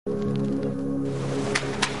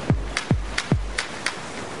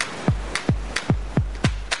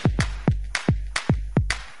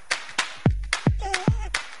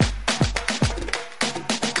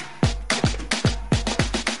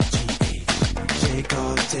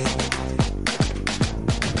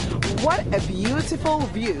What a beautiful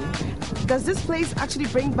view. Does this place actually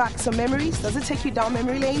bring back some memories? Does it take you down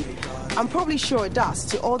memory lane? I'm probably sure it does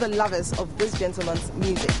to all the lovers of this gentleman's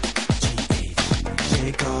music.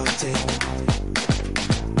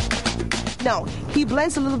 Now, he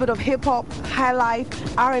blends a little bit of hip-hop, high life,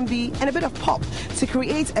 R&B, and a bit of pop to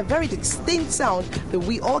create a very distinct sound that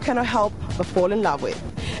we all cannot help but fall in love with.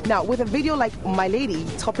 Now, with a video like My Lady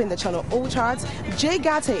topping the Channel O charts, Jay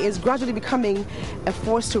Ghartey is gradually becoming a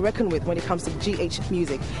force to reckon with when it comes to GH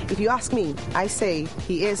music. If you ask me, I say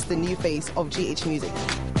he is the new face of GH music.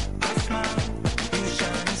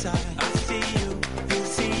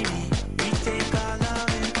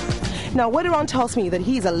 Now, word around tells me that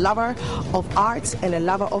he's a lover of art and a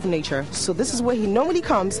lover of nature. So this is where he normally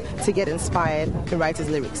comes to get inspired and write his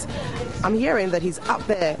lyrics. I'm hearing that he's up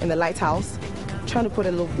there in the Lighthouse trying to put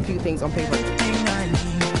a few things on paper.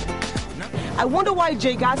 I wonder why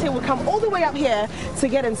Jay Ghartey would come all the way up here to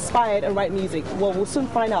get inspired and write music. Well, we'll soon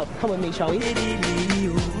find out. Come with me, shall we?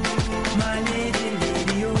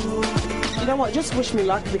 You know what, just wish me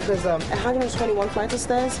luck because 121 flights of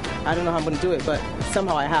stairs, I don't know how I'm going to do it, but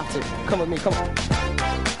somehow I have to. Come with me, come on.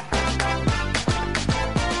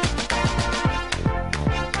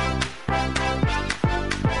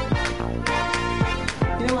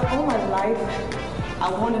 You know what, all my life, I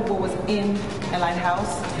wondered what was in a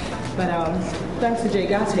lighthouse, but thanks to Jay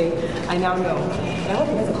Ghartey, I now know. And I hope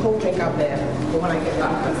there's a cold drink out there for when I get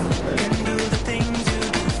back.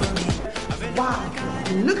 Wow.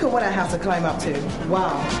 Look at what I have to climb up to.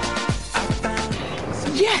 Wow.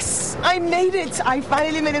 Yes, I made it. I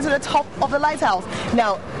finally made it to the top of the lighthouse.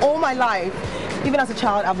 Now, all my life, even as a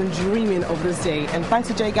child, I've been dreaming of this day. And thanks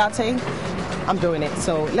to Jay Ghartey, I'm doing it.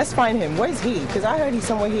 So let's find him. Where is he? Because I heard he's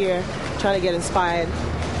somewhere here trying to get inspired.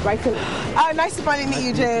 Right. Nice to finally meet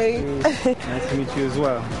you, Jay. Nice to meet you as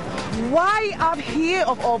well. Why up here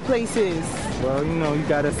of all places? Well, you know, you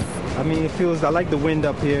gotta. I mean, it feels. I like the wind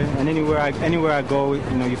up here, and anywhere I go, you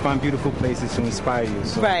know, you find beautiful places to inspire you.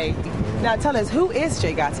 So. Right. Now, tell us, who is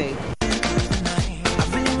Jay Ghartey?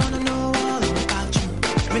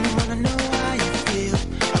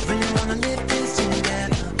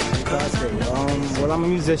 Well, I'm a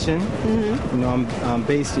musician. Mm-hmm. You know, I'm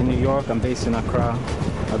based in New York. I'm based in Accra.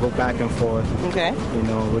 I go back and forth. Okay. You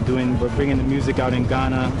know, we're bringing the music out in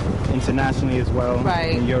Ghana, internationally as well.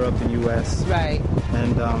 Right. In Europe and U.S. Right.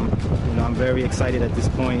 And you know, I'm very excited at this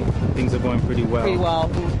point. Things are going pretty well. Pretty well.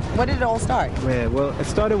 Where did it all start? Yeah. Well, it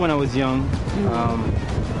started when I was young.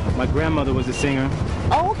 Mm-hmm. My grandmother was a singer.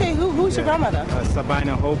 Oh, okay. Who's your grandmother?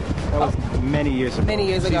 Sabina Hope. That was many years ago. Many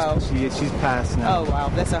years ago. She's passed now. Oh wow,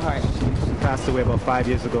 bless her heart. She passed away about 5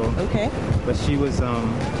 years ago. Okay. But she was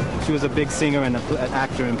a big singer and an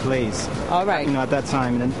actor in plays. All right. You know, at that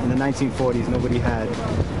time in the 1940s, nobody had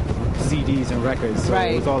CDs and records, so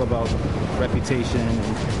it was all about reputation.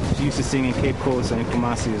 And she used to sing in Cape Coast and in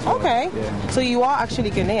Kumasi as well. Okay. Yeah. So you are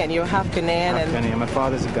actually Ghanaian. You're half Ghanaian. Ghanaian. My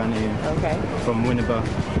father's a Ghanaian. Okay. From Winneba.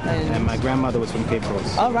 And my grandmother was from Cape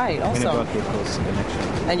Coast. All right. Awesome. Winneba, Cape Coast connection.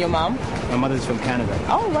 And your mom? My mother's from Canada.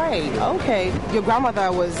 All right. Okay. Your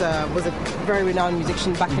grandmother was a very renowned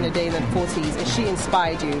musician back in the day in the 40s, and she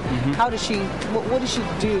inspired you. Mm-hmm. How did she? What did she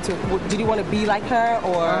do? Did you want to be like her,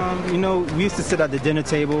 or? You know, we used to sit at the dinner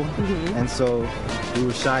table, and so we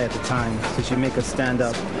were shy at the time. So she'd make us stand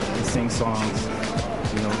up and sing songs,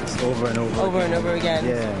 you know, over and over. Over and over again.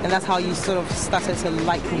 Yeah. And that's how you sort of started to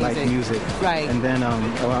like music. Like music. Right. And then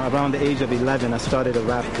around the age of 11, I started a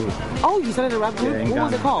rap group. Oh, you started a rap group? Yeah,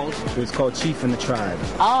 what was it called? It was called Chief and the Tribe.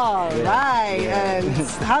 Oh, right. Yeah. And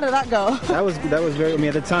how did that go? That was very. I mean,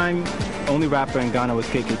 at the time, only rapper in Ghana was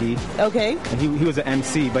KKD. Okay. And he was an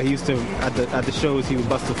MC, but he used to at the shows he would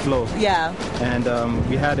bust a flow. Yeah. And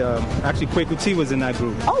we had actually Kwaku T was in that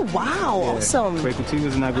group. Oh wow, yeah. Awesome. Kwaku T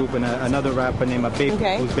was in that group, and another rapper named Abe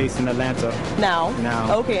who's based in Atlanta. Now.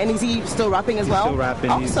 Okay, and is he still rapping as well? He's still rapping.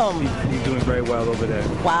 Awesome. He's doing very well over there.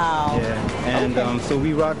 Wow. Yeah. And so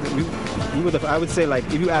we rocked. We were I would say, like,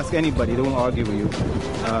 if you ask anybody, they won't argue with you.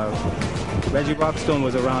 Reggie Rockstone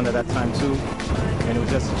was around at that time too. And it was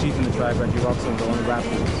just Chief and the Tribe, Reggie Rockstone, the only rap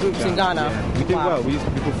groups in Ghana. Yeah. We did well. We used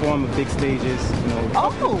to perform at big stages. You know,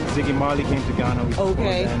 Ziggy Marley came to Ghana.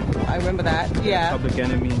 Okay, I remember that. Yeah. Public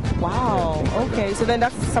Enemy. Wow. Yeah, okay, like so then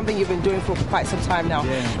that's something you've been doing for quite some time now.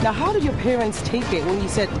 Yeah. Now, how did your parents take it when you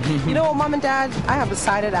said, you know what, Mom and Dad, I have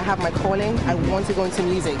decided I have my calling. I want to go into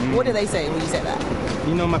music. What did they say when you said that?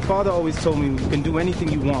 You know, my father always told me you can do anything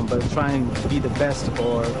you want, but try and be the best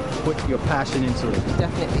or put your passion into it.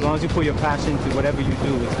 Definitely. As long as you put your passion into whatever you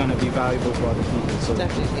do, it's going to be valuable for other people. So,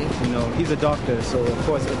 definitely. You know, he's a doctor, so of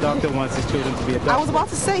course a doctor wants his children to be a doctor. I was about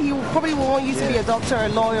to say, he probably will want you to be a doctor, a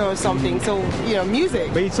lawyer or something, so, you know,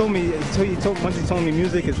 music. But he told me, once he told me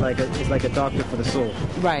music is like a doctor for the soul.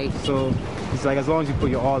 Right. So it's like as long as you put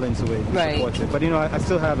your all into it, you support it. But, you know, I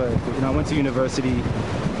still have I went to university.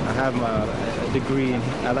 I have a degree, and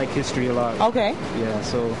I like history a lot. Okay. Yeah,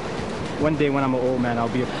 so one day when I'm an old man, I'll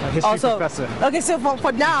be a history professor. Okay, so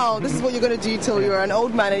for now, this is what you're going to do till you're an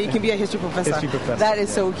old man and you can be a history professor. History professor. That is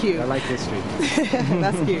so cute. I like history.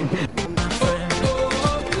 That's cute.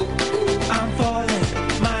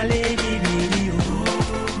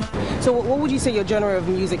 So what would you say your genre of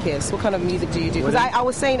music is? What kind of music do you do? Because I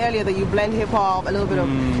was saying earlier that you blend hip-hop, a little bit of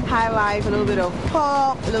high life, a little bit of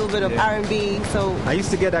pop, a little bit of R&B. So I used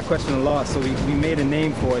to get that question a lot, so we made a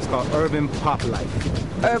name for it. It's called urban pop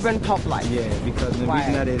life. Urban pop life. Yeah, because the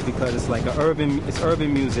reason that is because it's like it's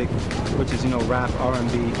urban music, which is, you know, rap,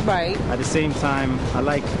 R&B. Right. At the same time, I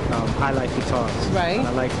like high life guitars. Right. And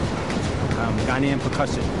I like Ghanaian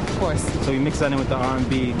percussion. Of course. So we mix that in with the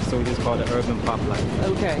R&B, so we just call it urban pop life.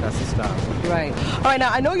 Okay. That's the style. Right. All right,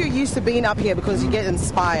 now I know you're used to being up here because you get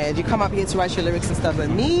inspired. You come up here to write your lyrics and stuff, but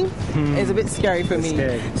me, it's a bit scary for me.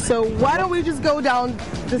 Scary. So why don't we just go down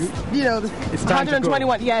this, you know, it's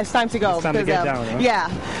 121. To yeah, it's time to go. It's time to get down, huh? Yeah.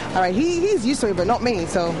 All right, he's used to it, but not me,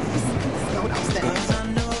 so let's go downstairs.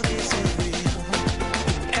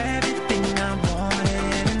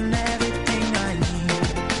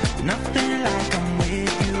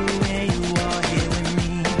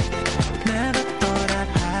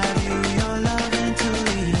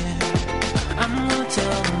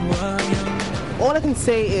 All I can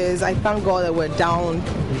say is I thank God that we're down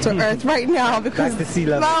to earth right now because back to sea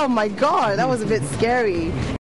level. Oh my God, that was a bit scary.